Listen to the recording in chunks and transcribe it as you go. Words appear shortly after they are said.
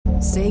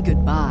Say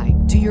goodbye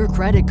to your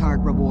credit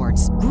card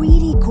rewards.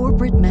 Greedy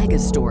corporate mega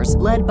stores,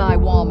 led by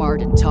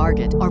Walmart and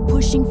Target, are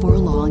pushing for a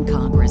law in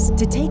Congress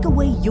to take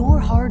away your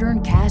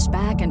hard-earned cash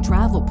back and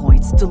travel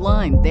points to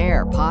line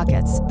their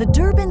pockets. The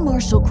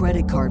Durbin-Marshall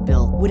credit card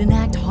bill would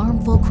enact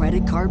harmful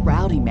credit card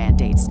routing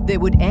mandates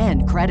that would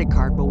end credit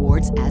card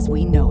rewards as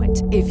we know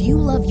it. If you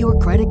love your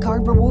credit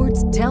card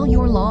rewards, tell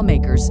your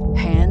lawmakers,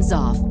 hands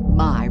off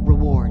my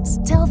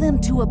rewards. Tell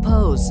them to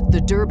oppose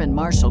the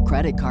Durbin-Marshall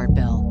credit card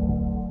bill.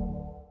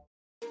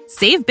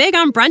 Save big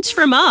on brunch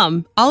for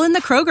mom, all in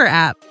the Kroger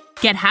app.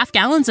 Get half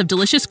gallons of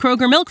delicious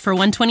Kroger milk for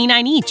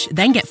 $1.29 each.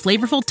 Then get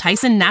flavorful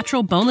Tyson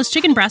natural boneless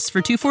chicken breasts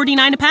for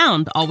 $2.49 a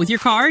pound, all with your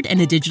card and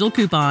a digital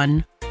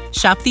coupon.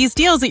 Shop these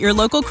deals at your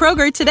local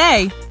Kroger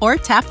today, or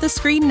tap the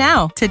screen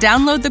now to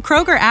download the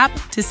Kroger app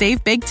to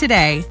save big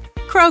today.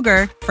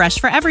 Kroger, fresh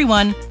for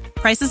everyone.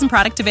 Prices and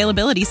product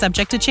availability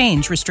subject to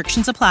change.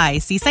 Restrictions apply.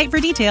 See site for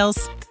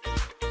details.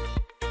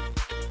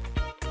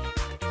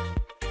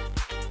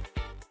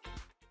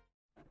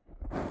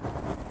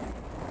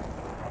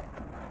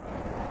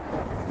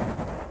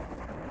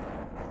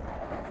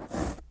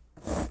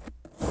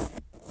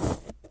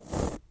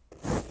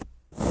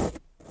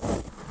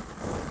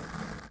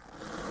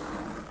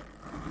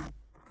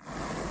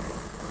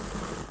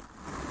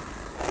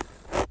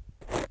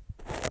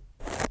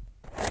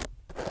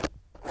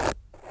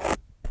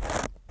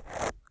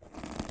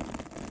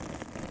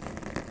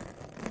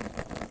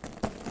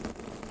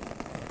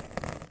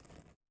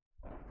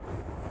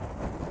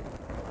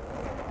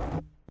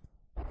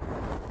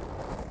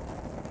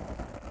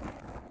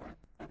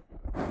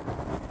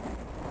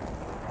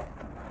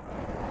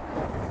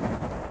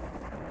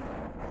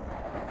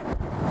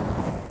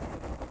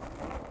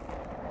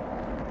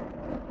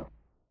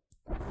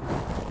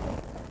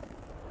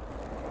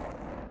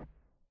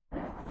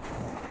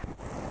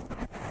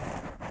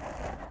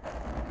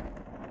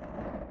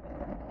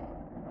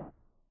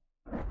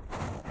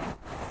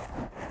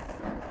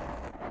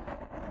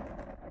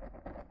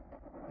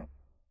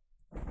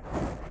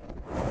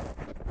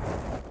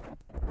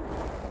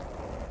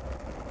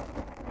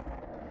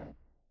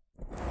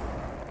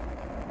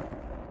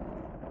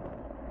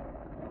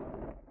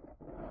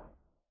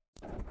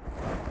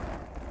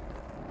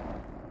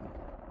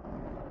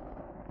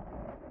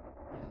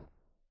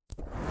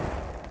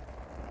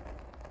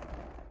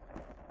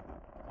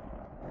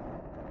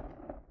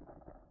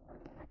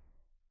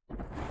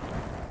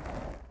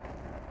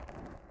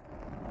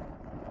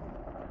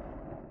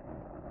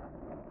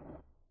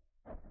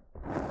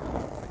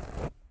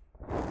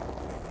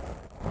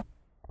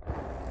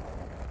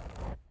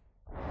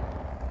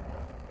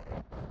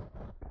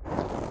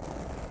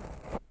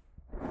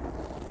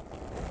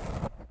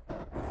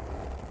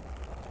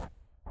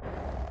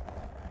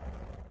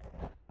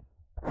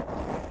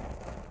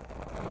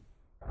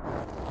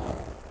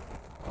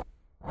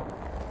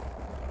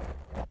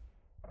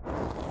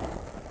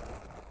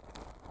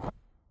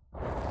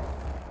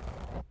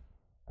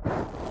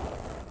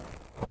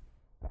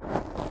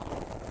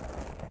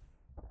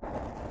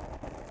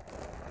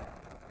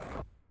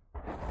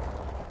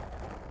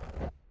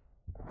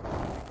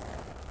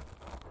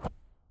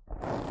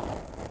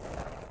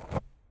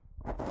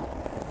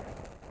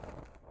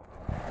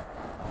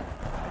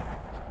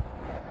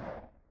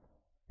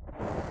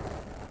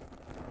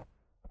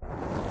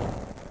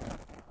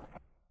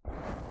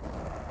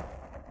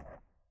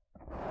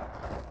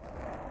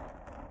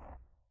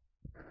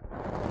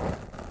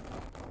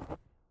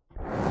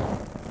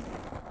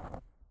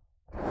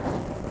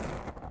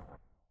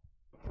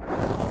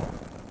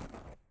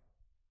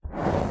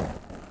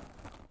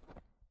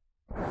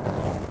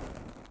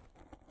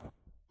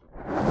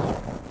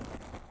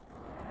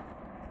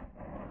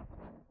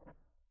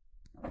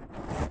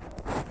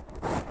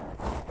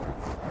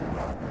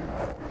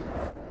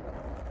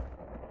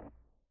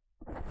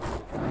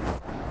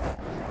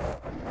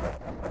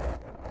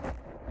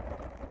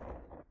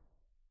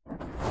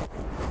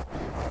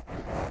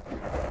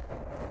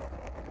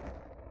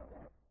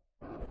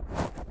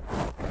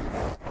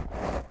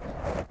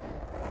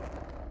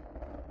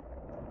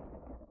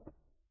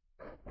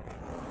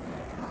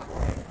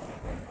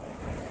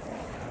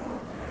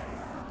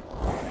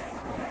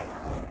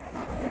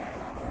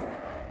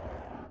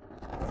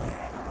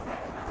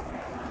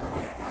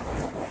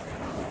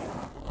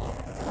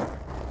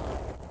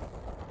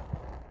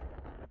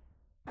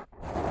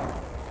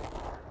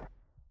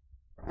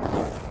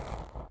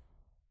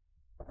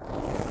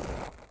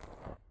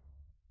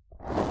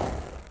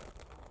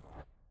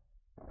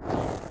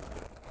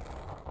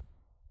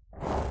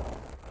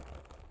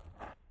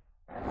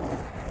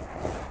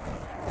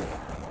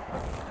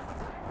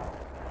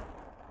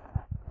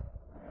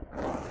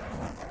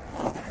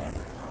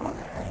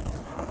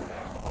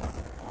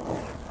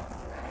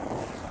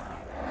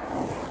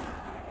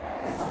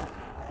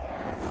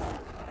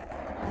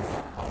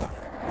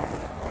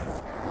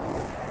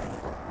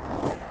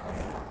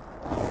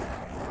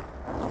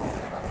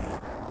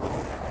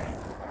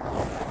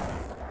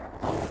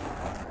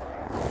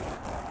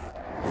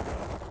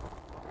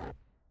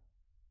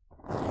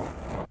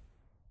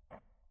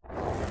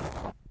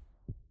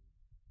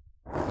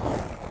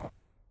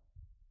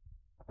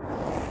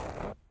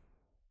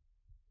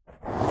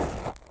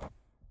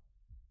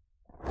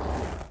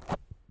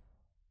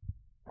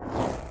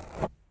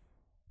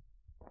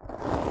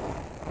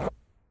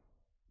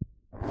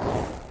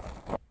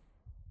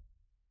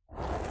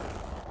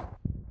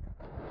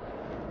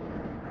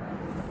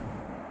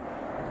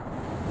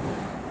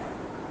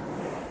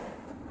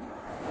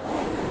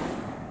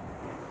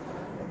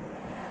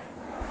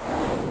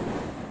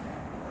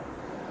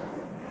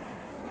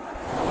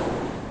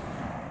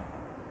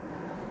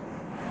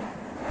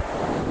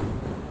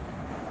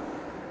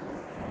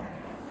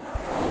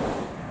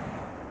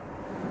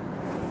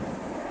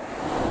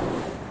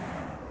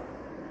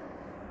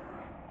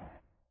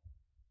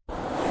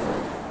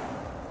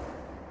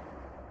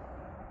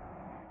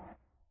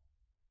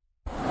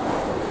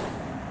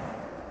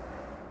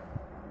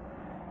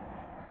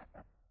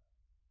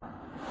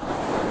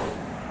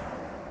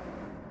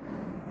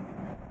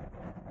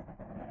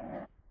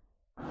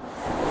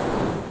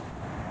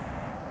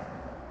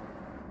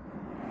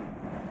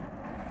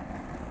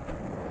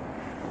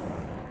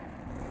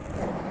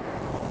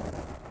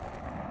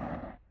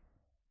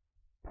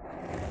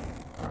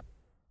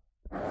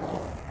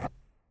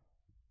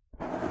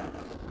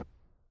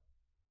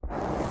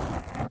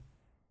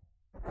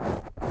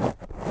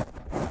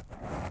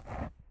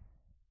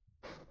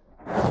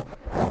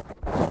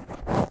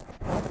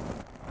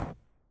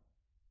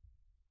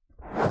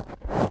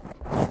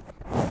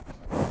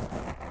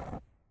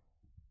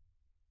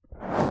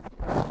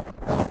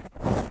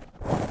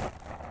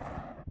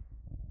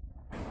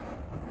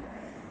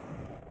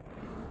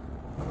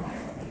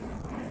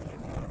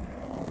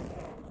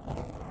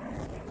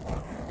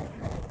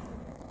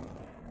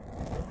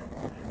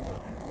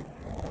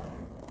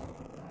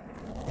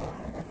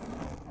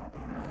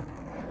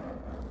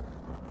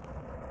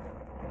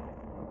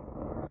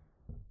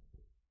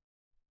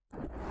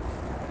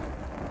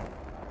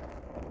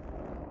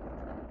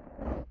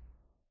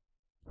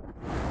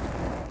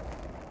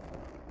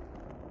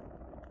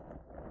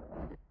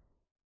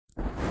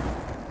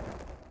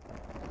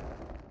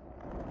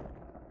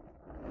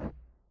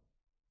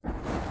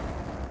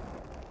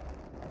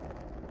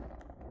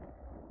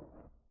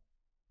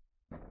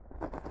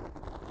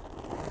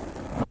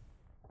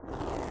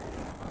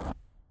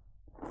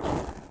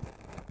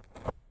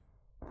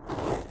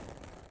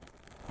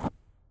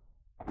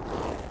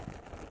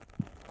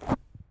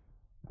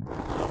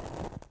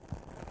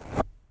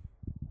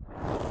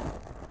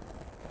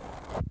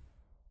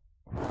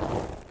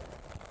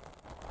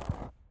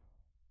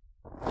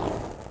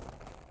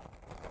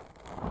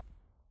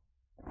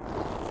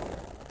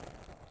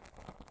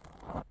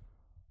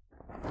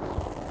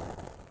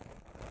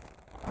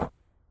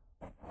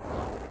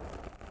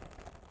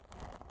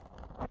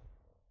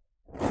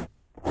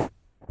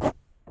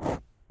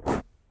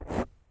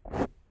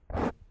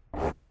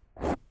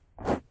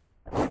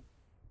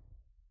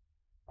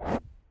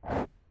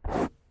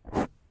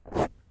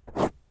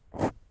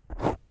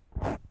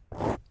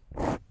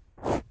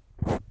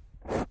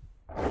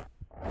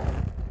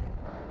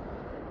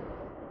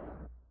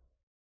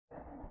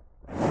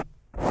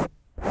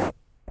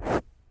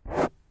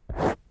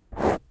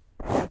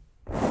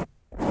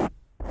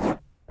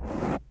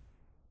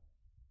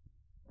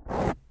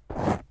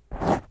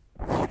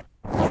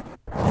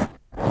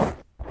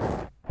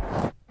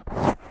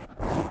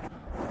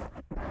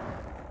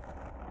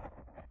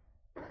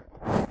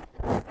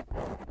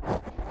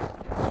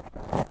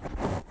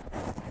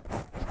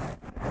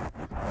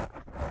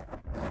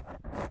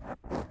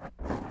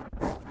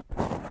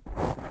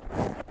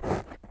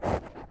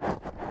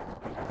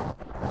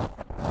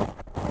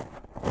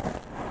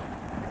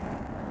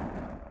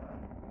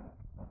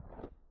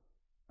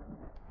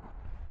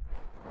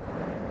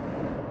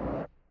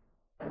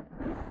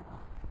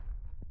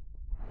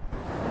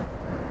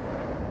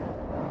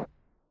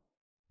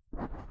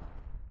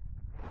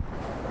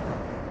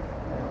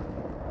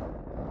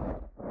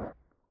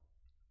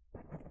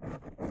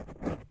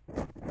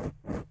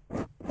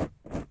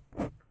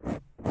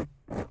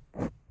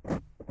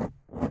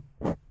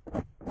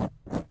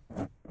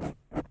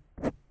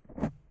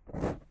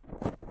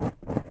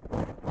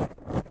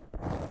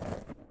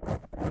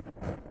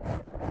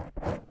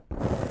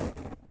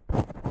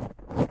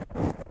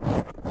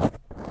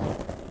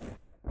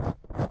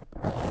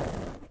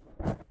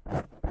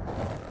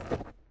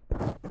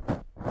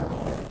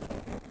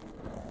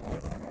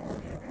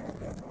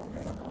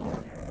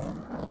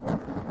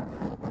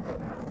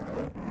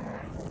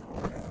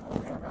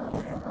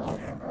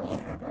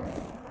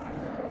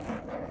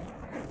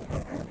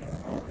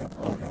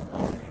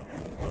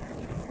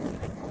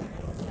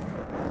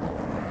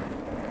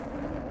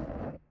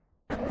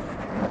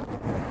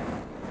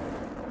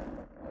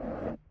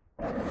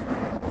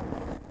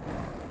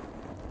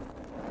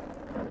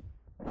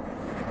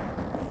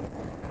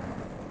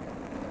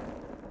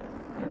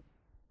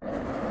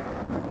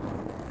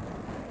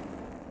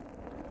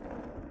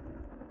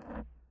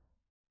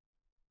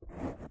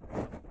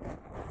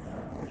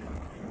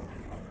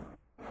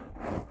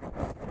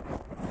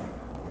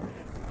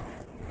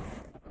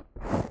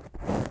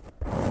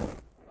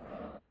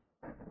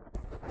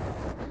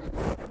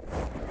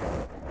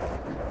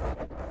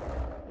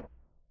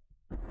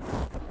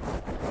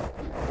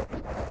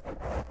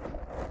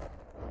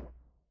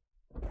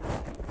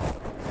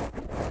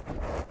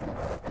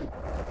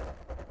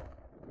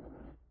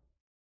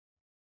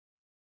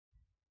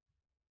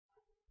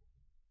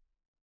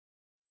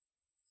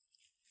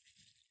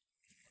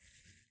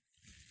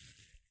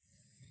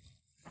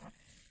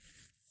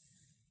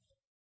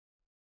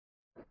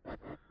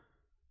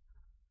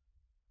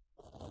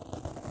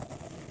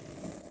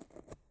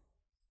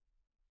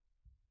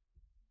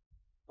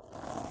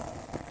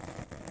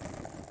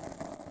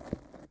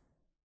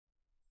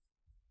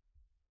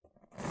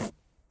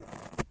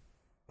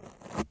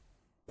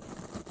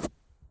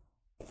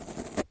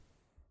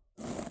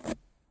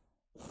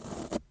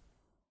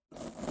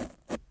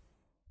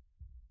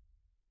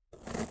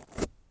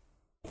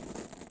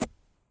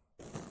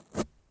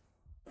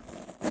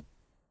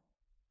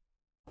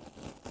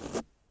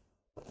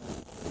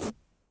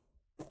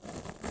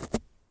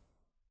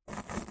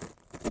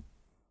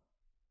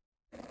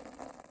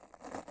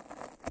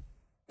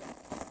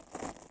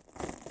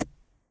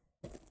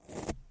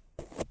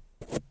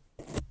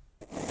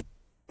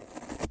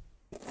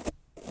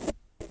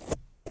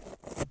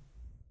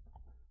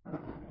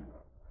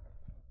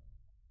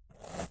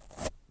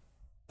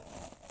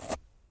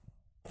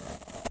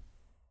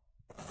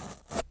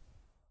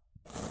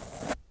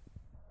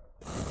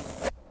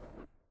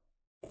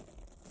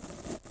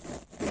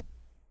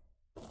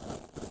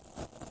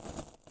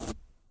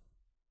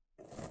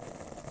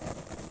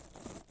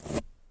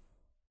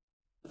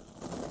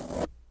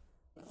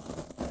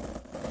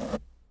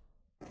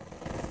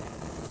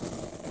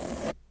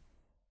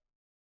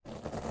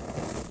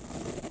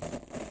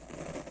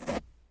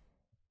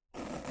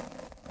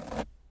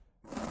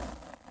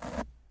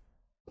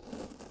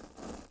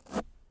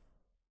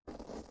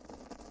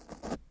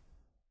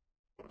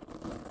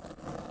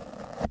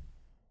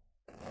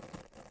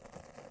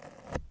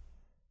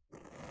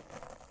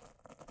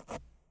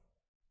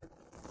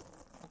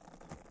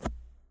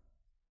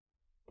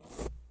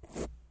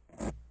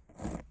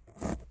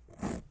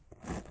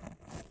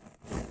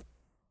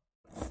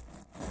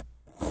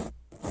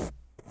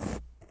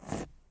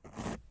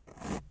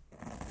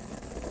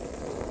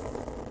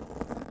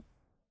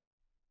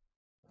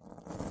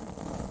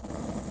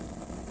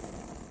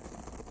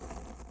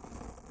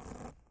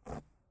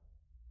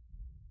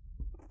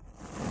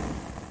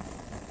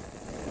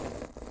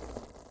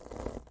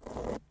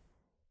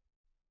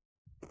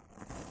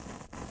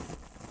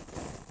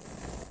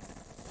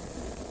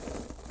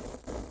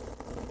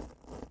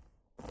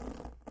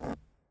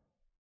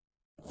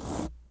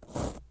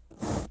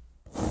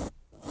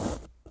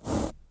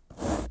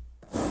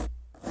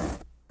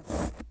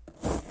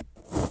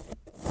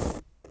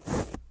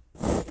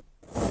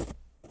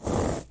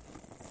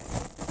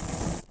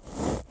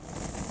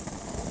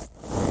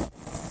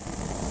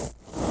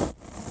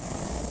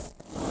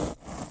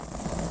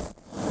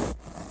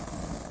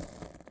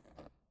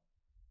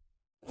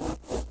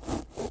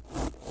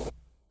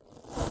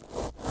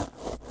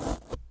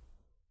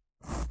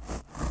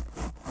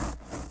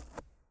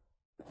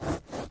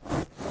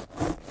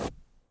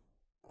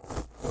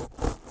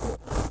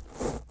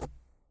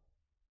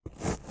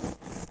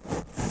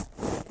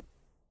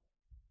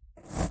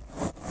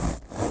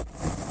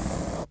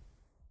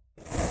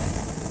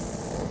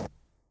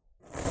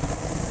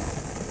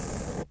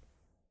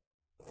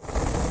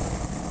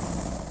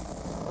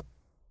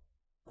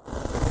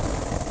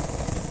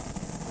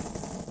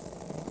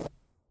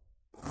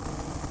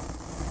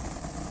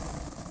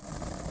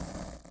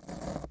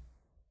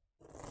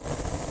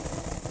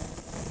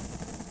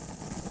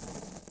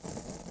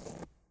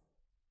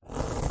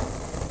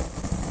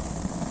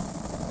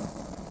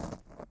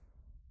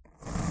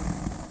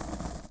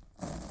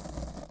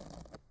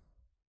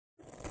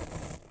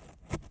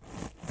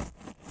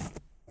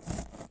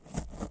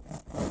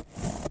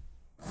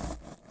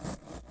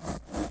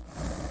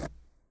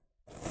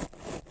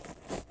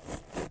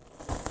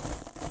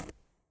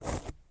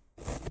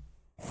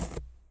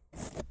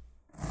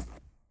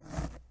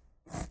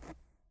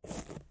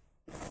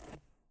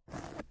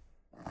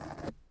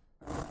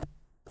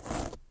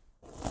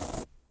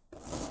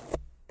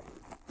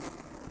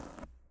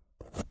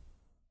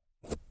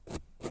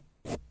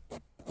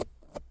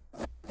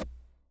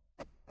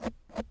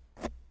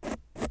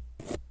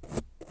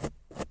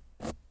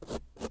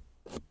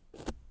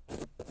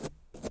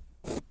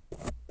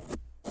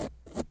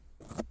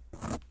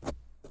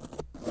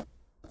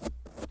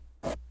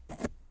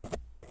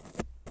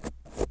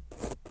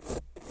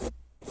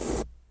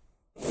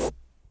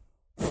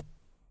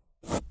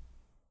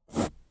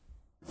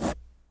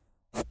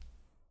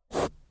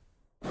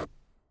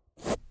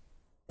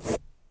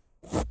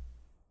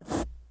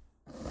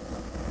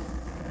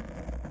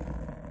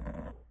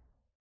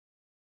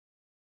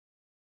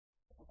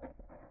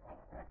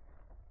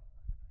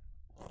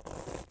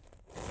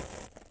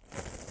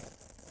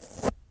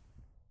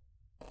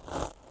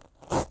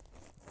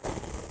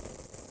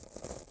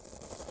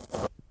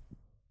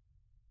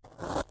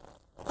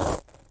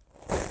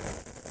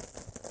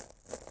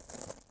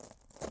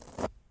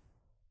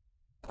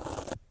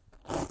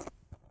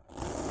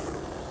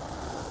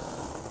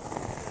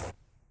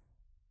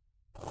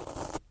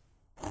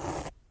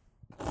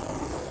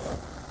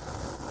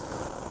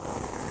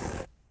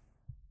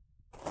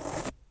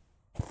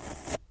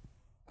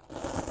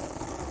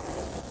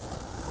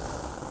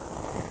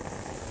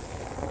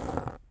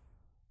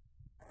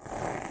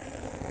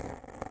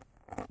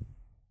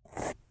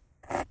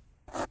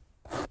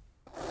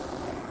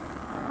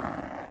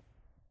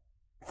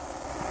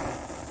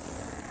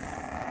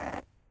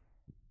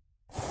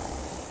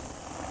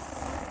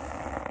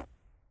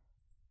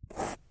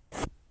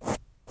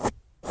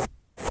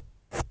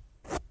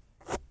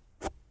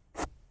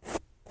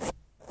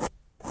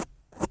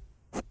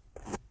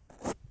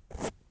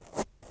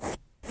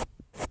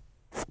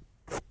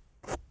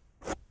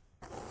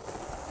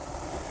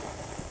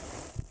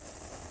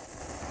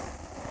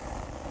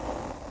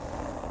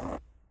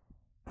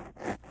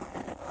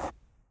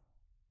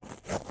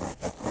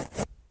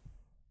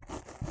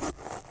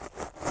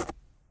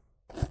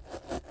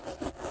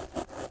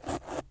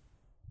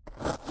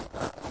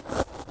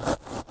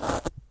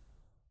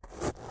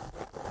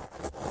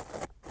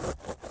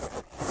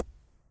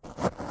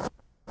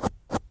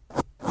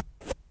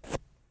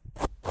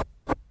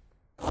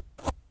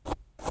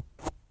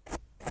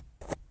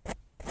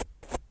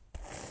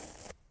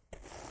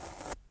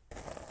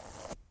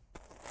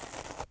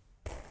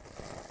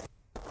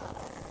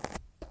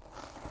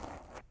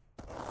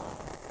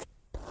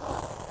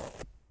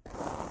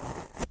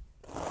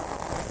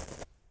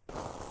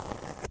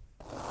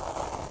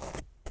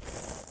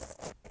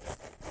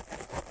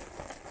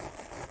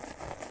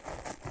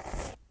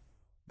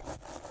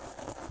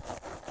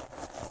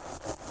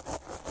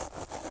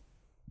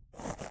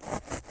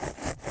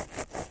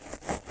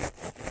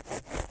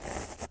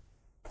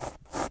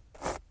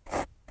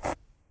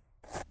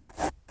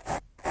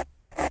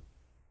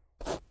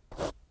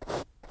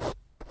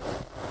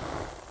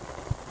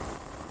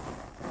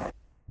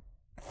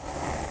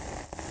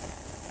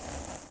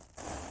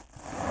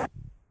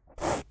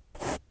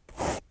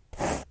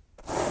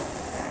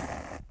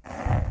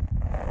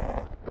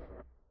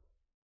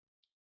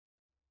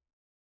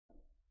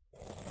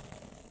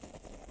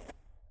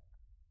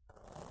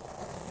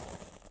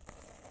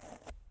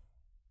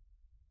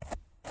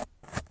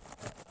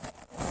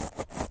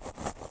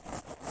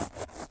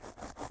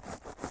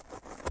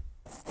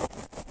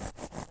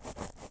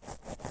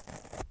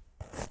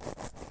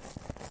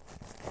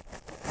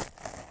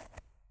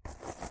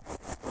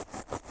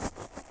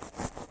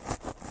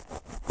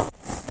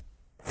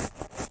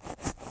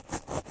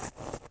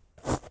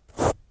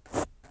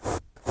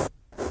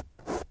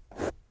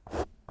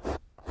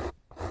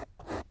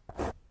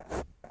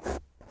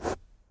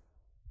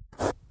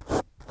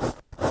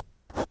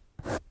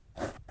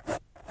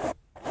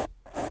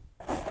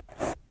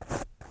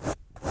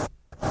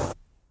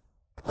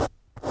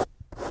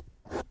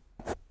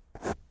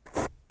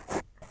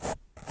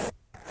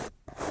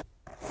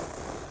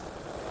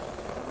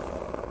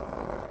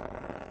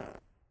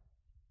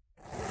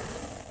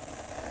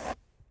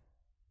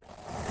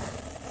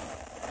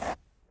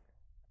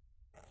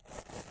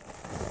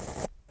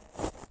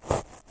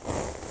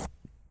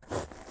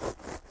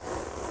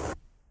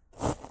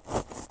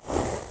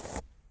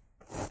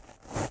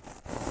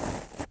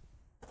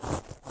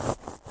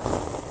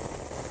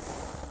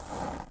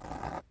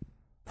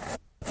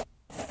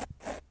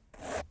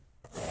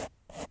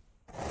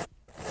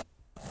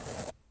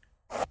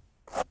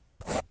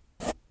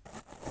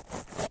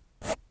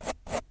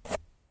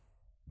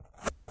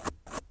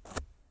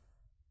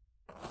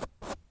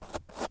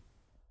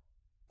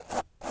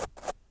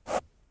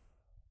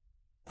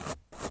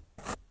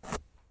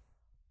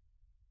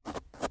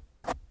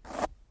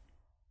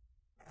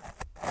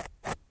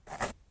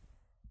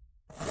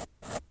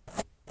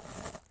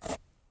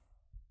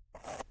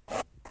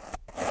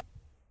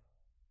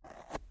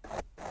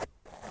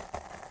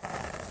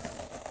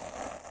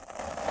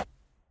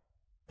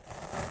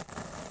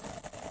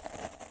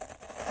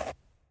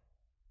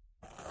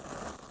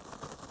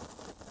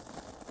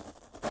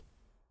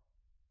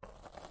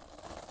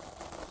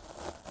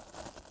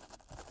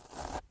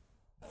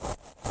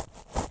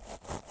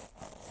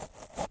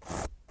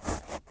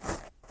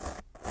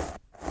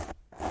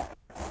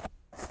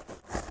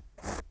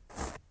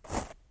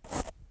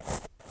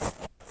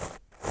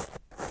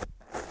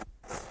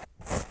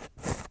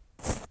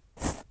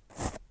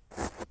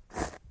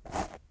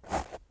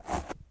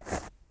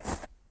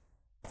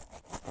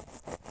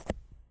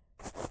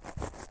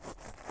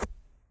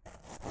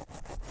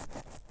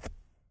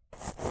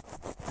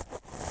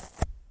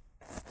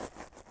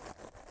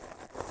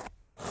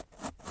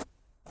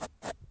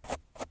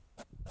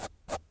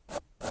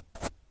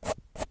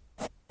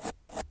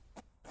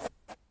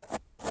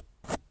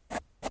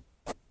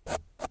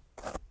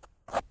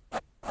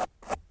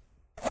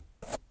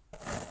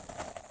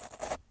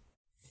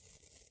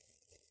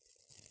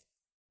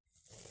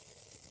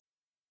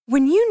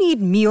 When you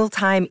need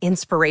mealtime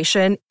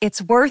inspiration, it's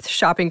worth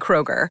shopping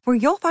Kroger, where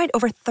you'll find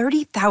over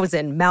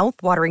 30,000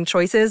 mouth-watering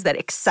choices that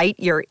excite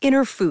your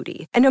inner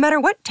foodie. And no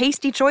matter what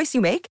tasty choice you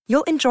make,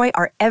 you'll enjoy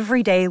our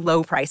everyday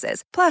low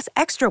prices, plus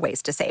extra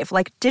ways to save,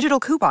 like digital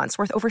coupons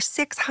worth over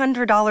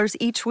 $600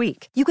 each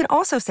week. You can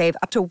also save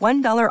up to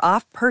 $1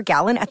 off per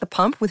gallon at the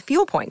pump with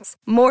fuel points.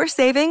 More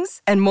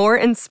savings and more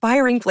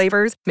inspiring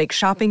flavors make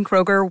shopping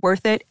Kroger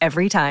worth it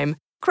every time.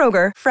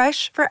 Kroger,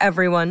 fresh for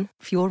everyone.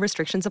 Fuel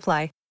restrictions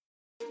apply.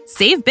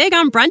 Save big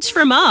on brunch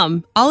for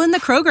mom, all in the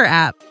Kroger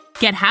app.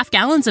 Get half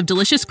gallons of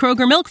delicious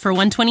Kroger milk for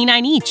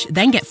 $1.29 each.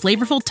 Then get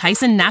flavorful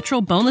Tyson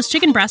natural boneless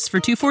chicken breasts for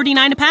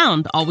 $2.49 a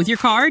pound, all with your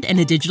card and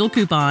a digital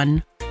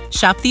coupon.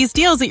 Shop these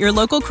deals at your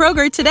local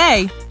Kroger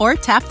today, or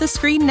tap the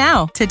screen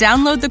now to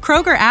download the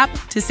Kroger app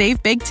to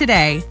save big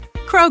today.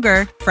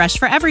 Kroger, fresh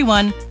for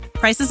everyone.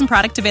 Prices and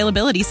product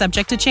availability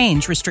subject to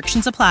change.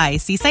 Restrictions apply.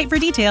 See site for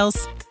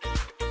details.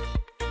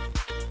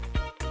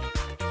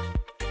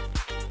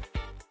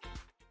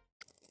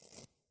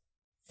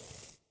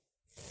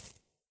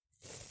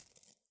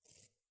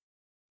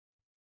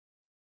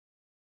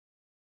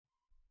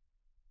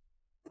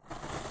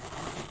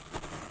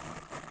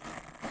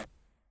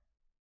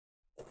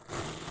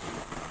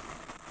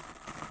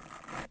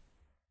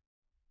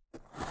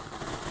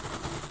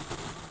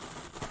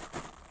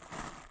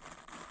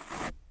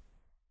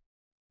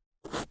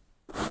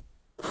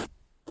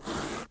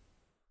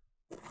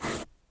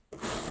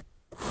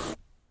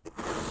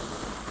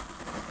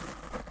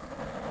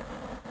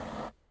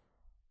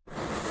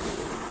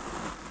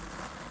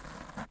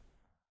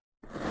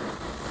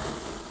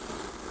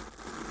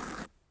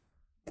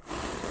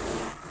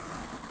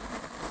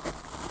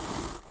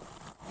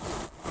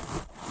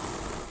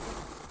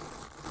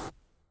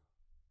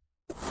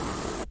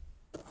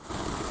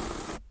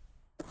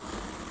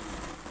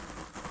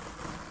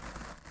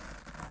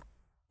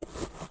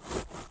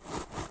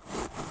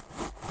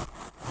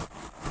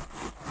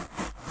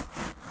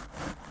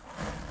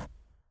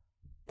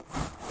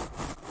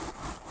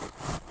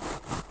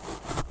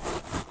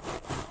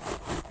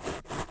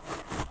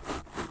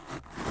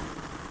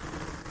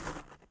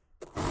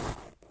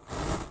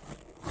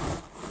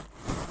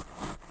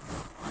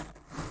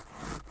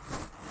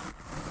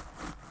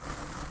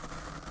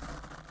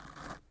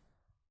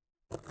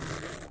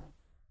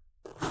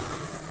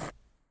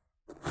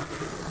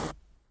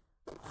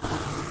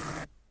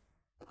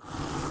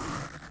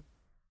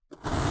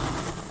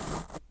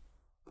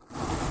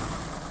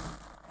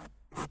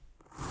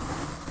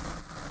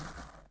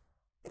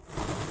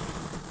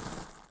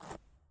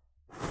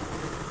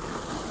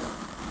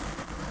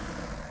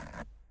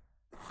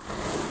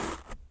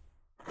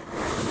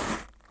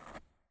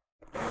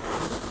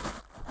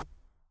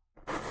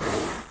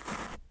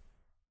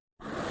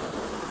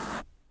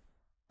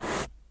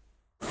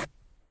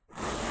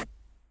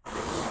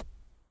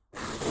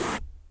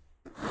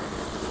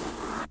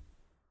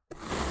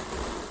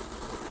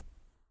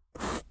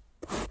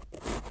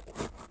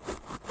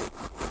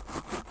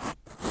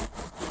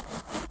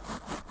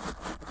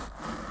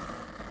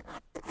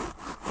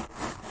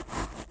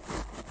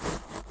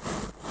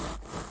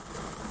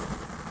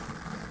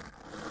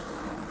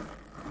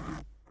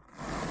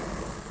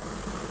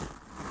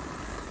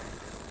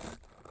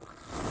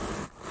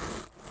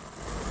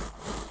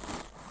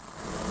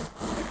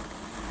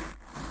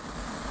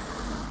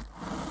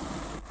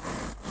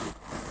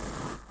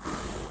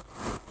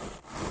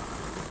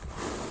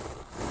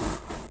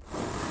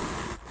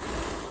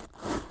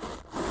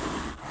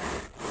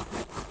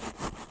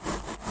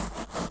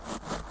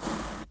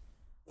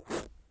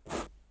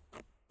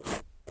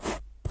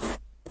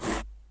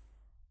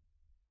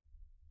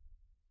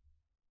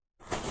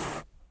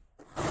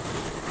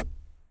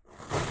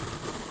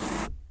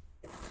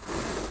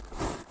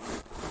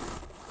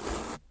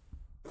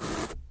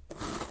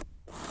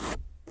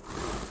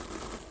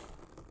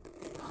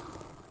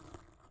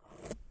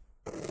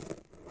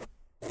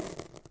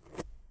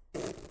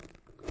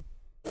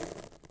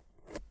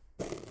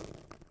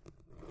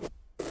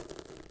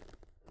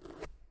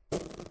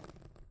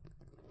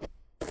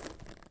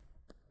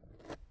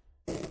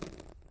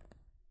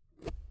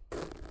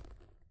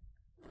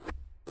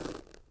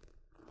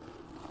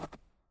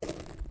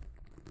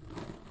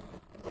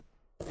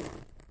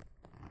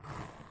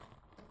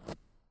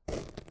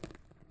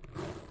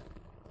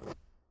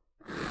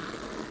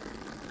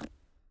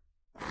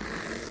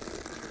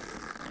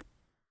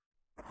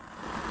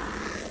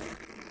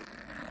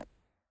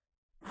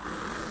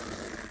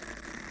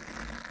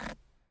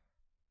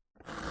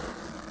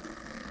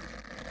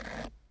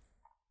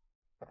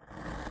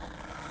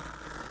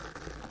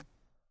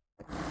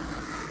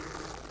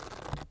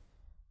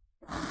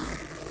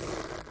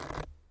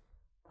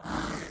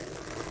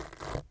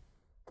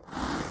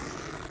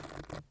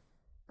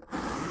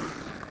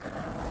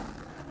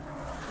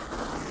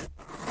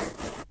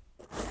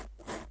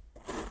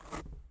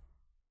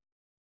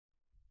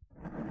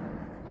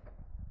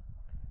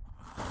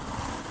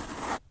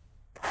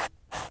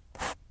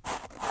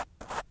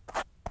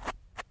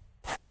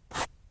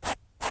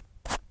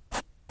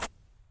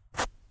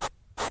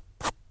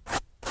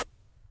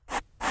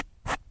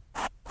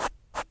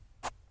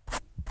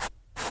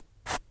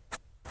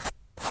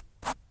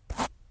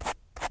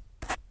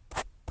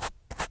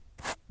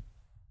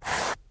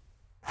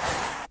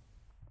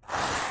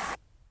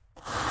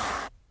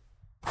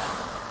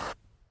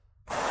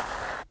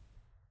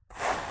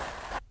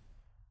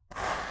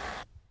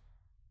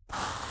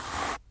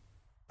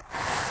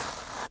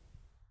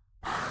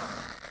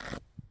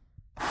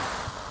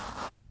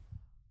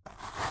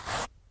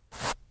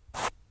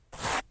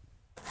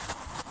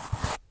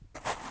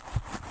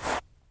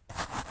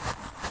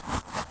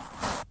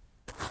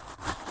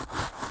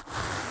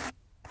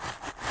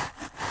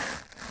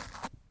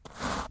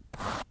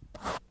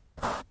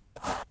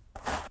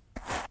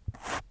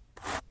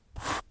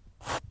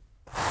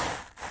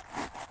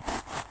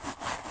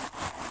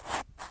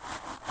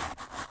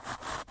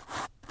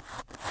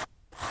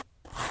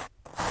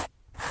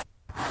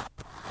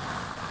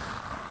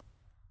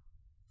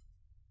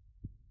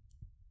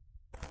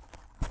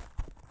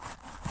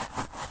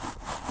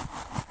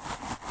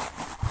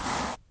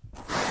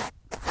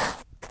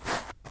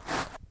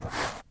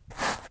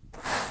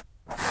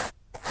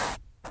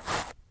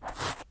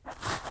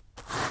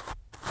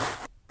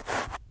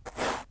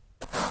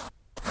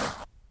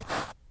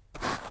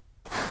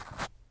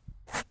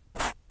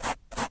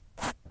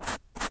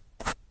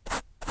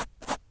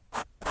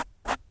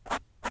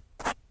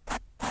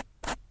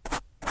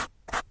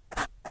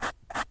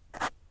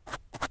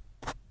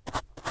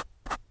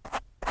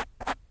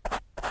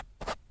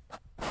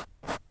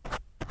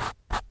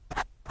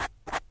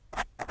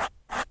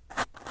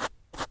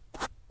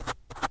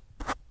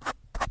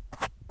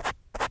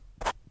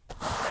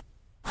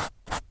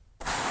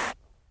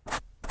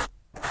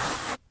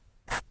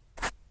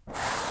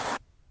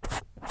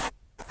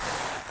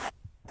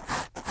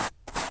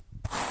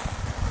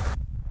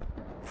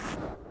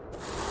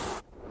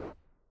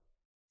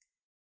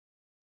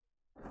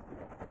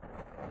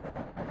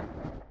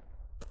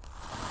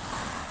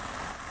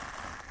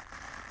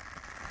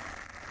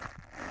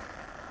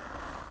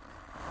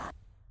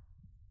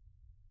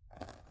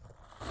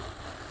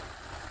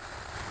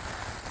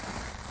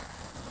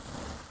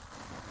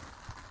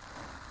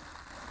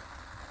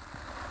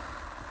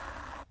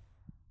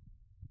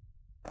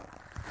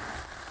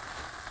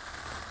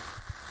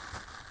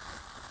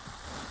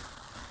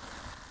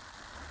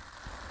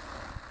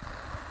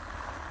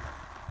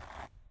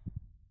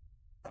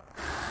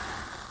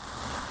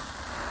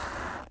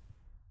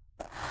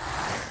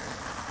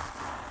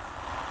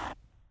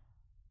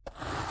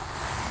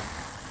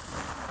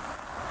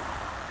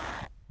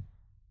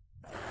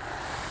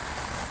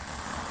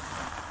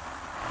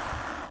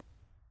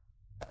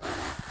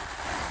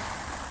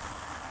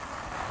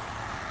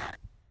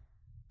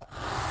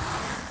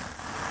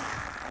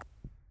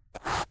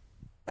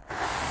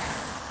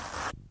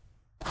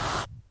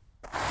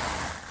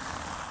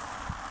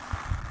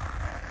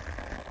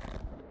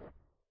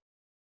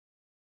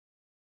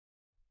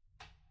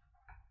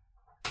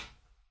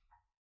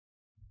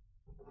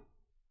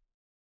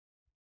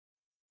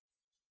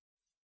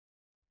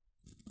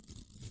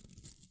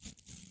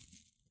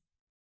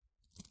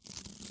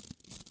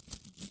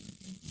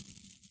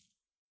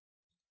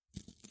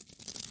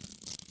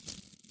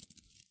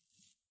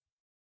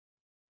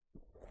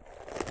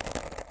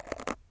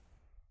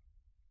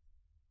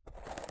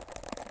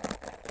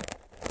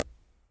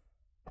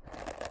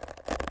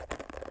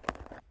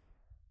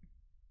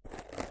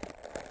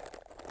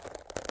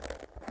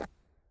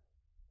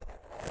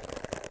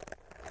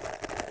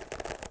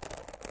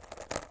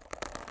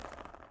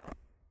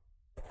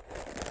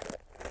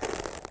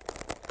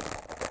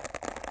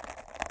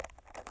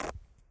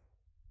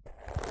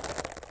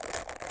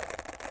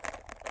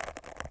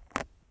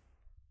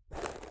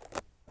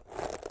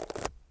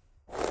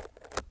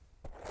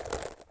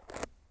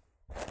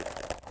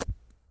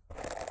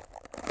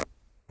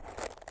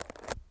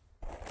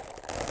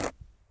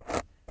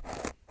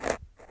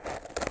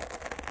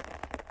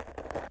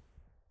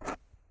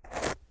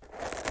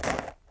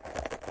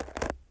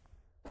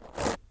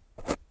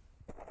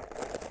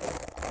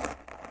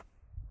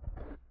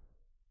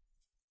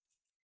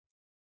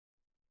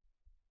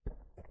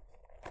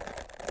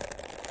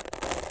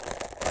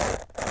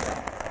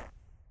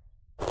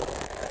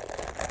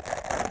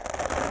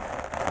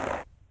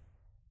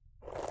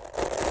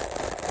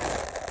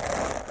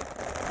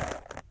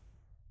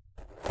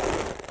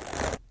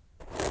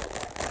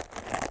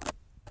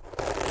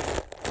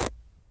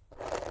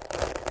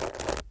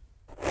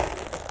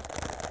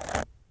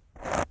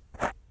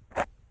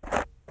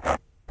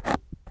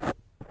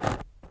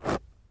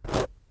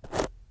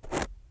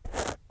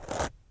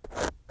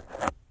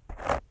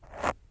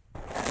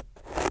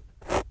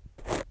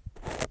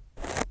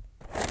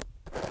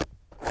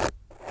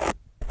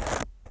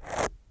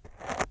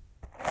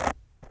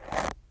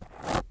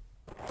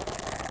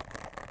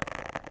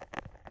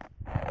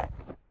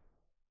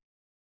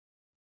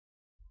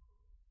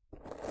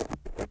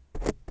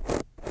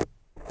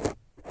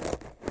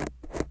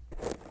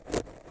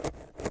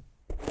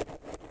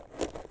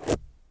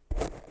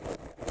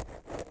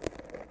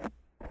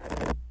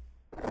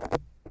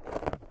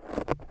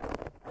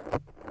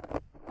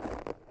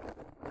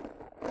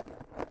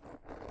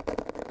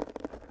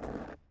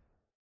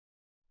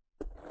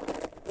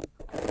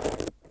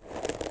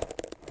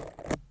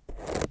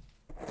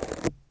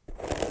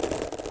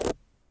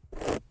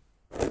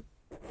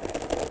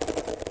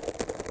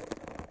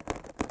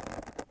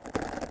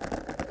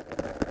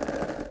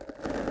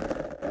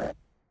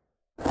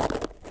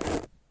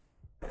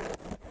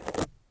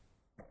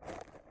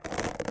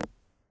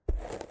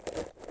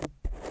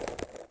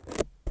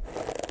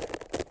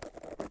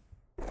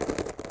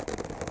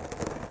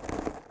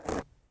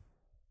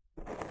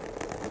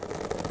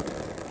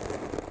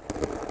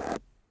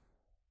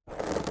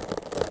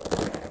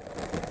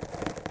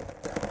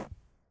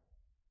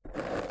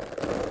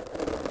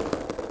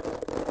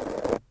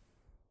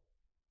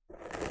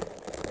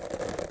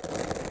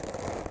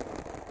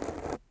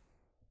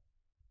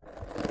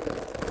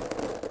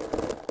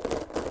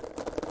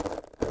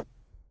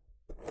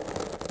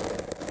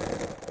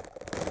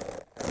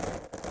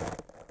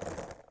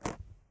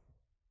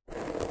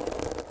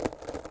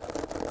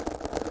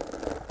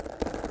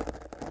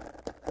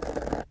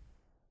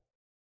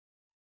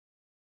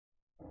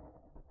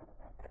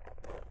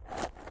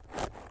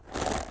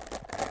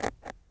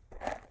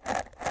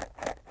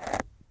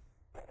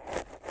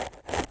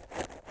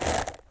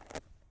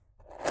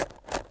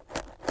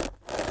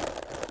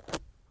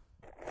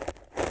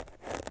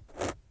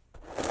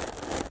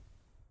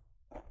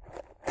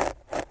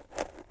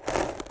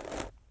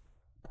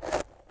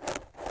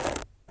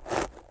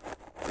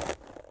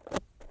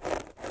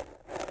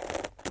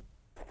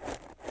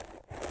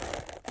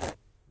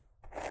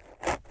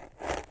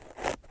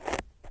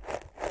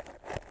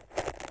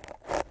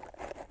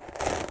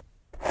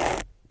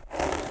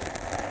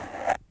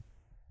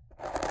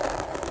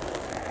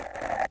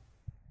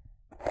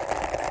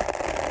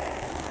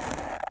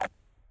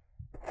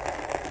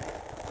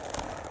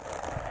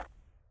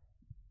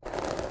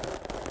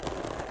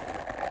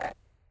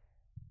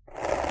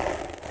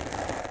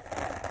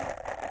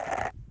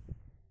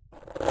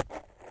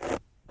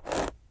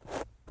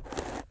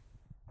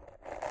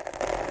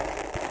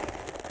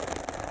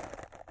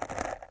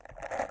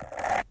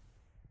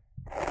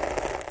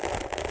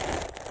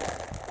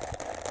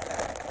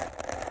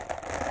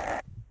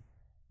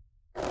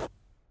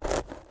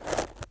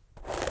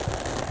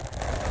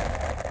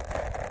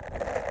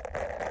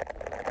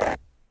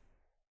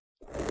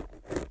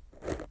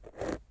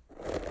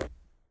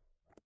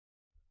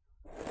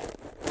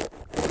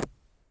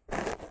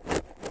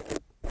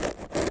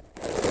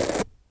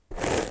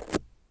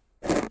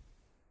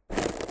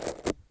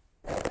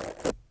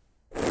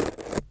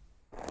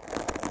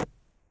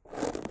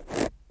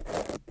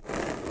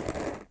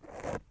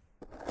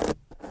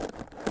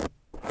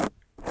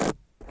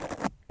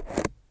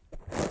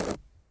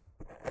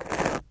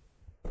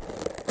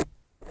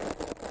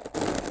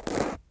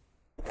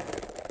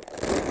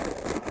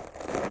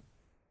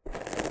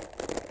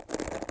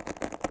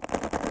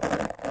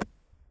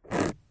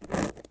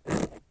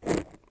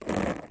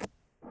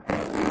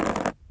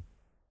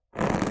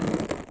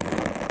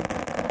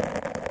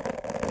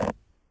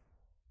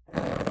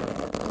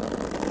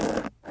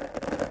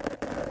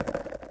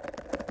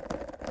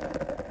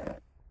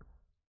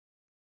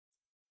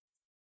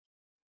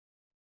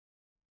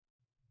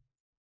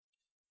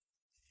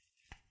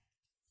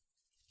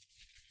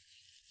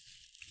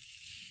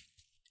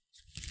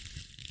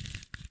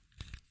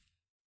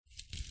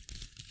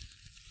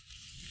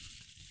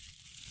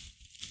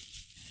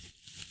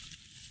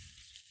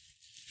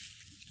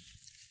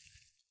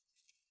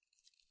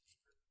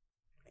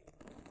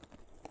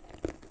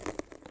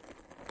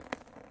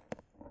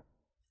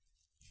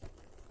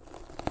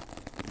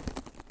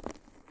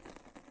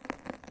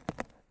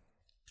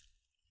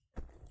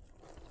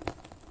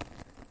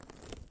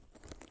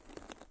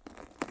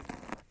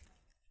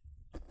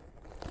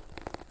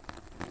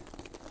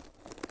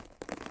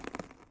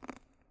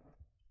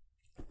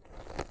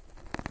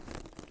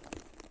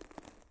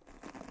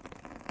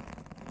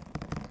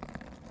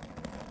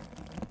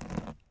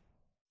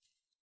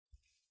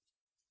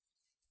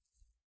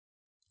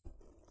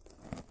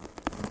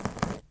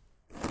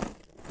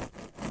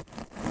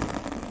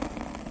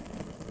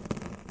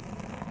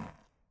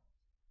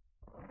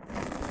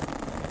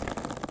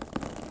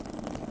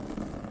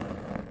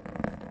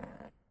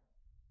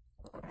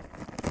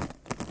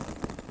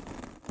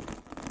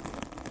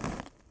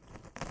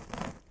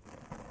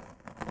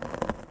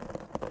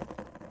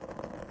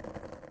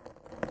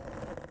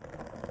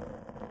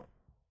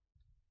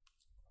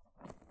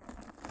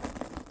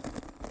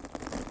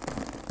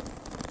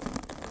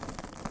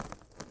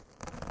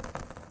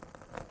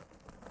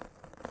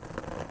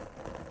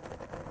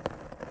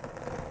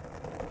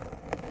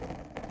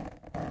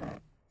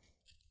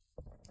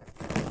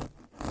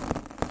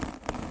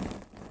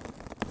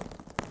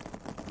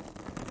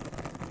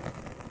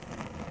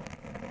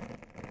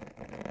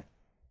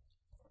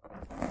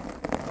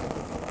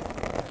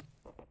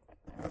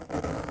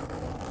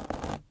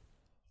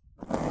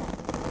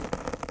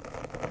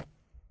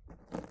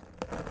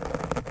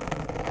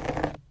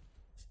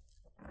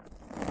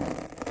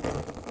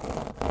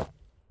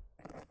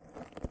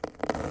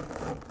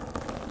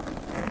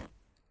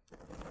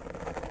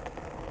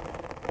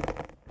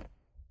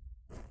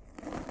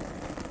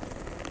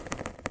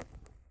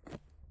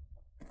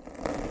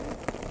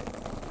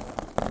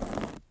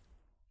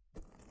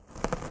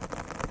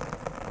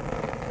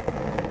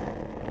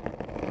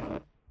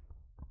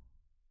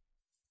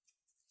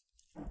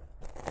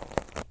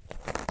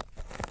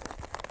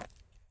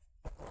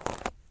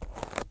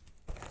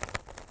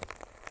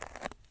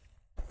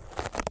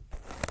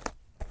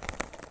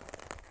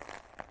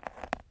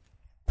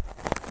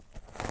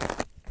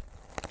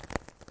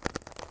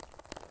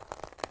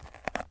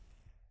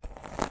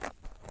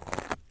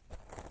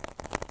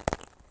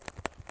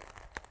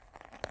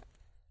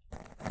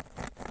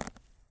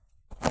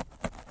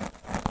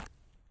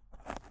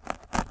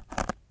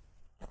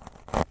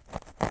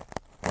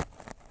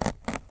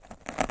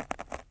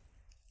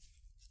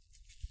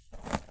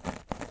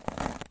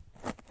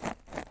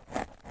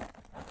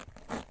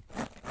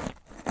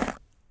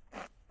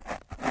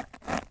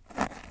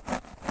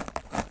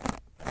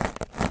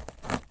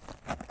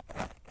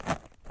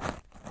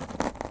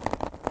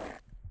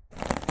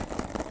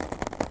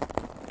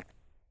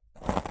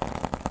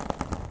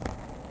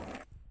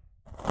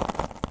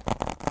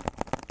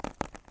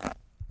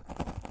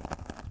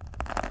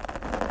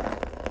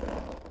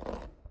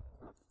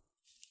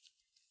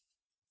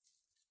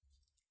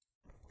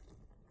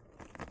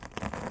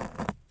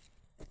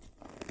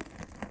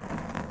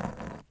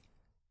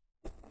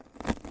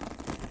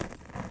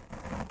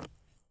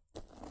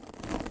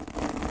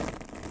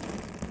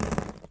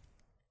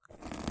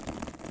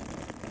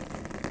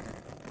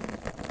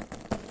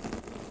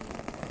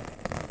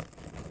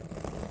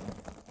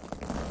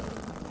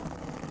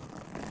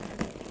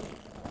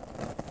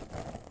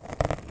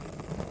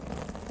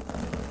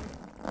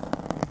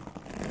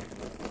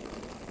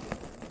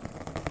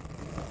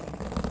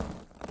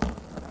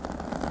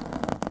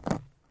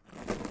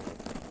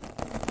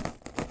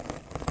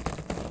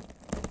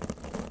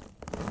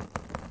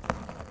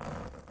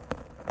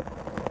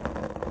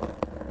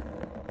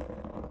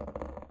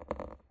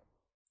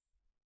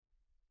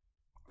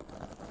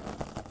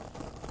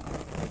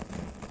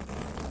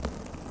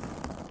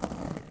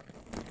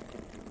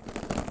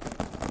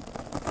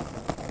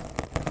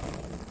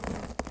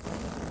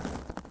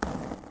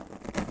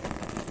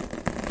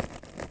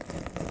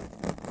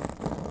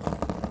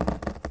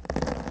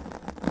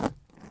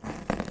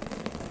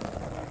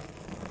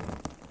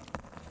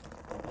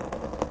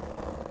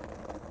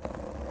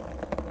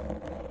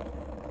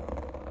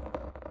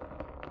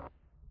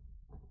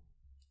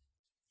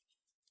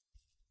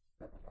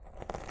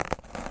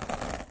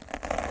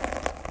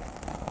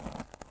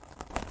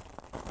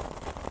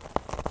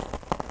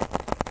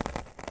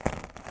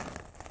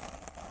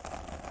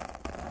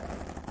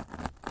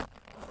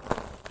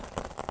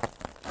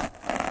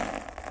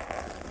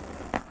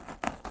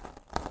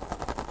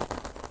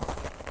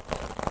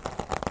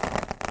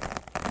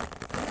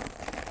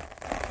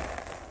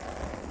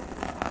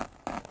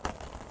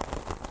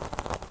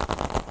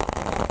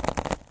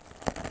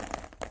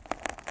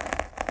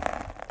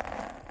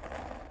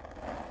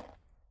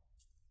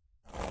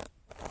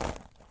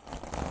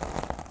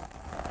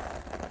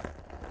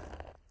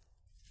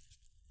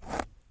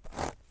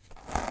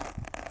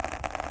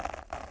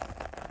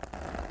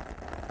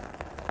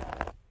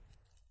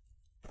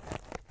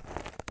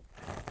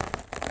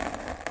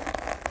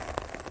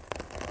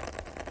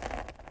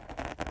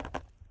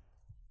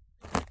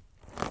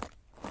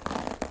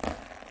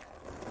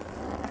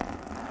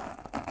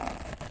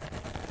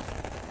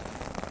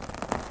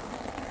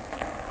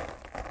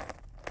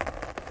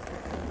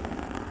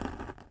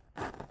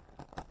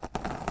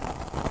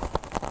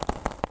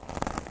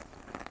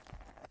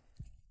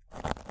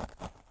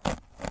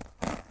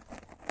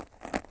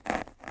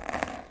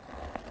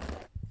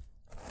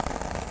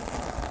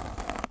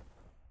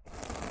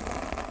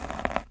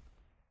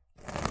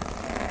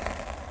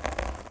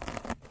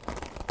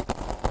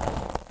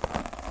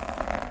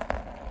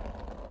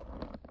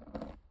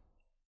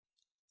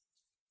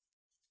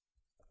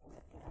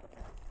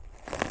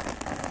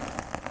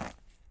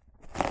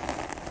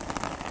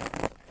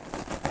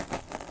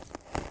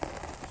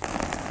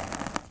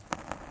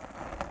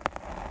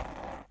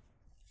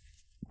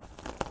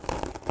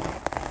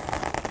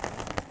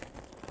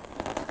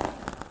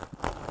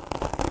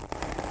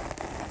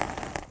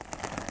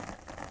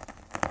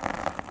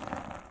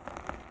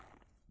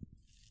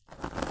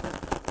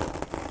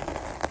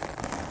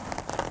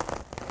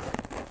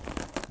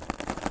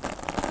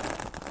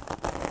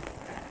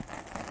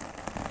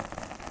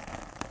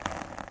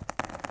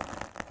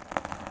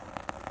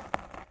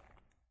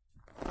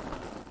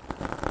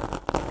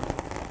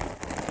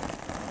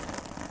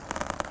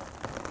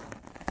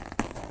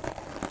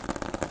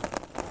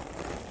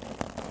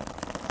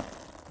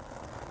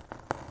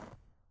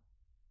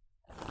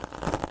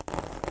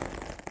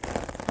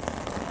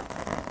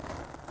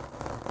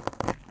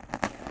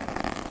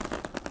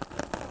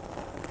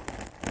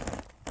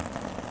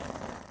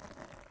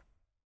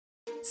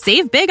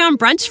 Save big on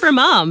brunch for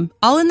mom,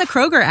 all in the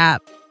Kroger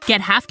app.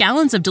 Get half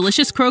gallons of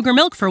delicious Kroger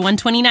milk for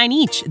 $1.29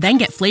 each. Then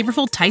get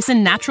flavorful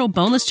Tyson natural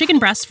boneless chicken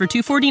breasts for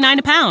 $2.49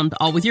 a pound,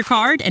 all with your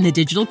card and a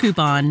digital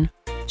coupon.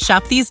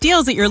 Shop these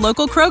deals at your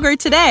local Kroger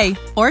today,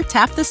 or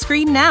tap the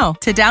screen now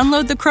to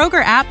download the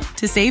Kroger app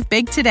to save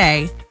big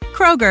today.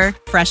 Kroger,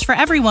 fresh for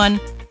everyone.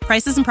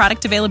 Prices and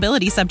product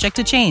availability subject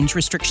to change.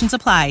 Restrictions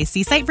apply.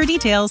 See site for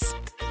details.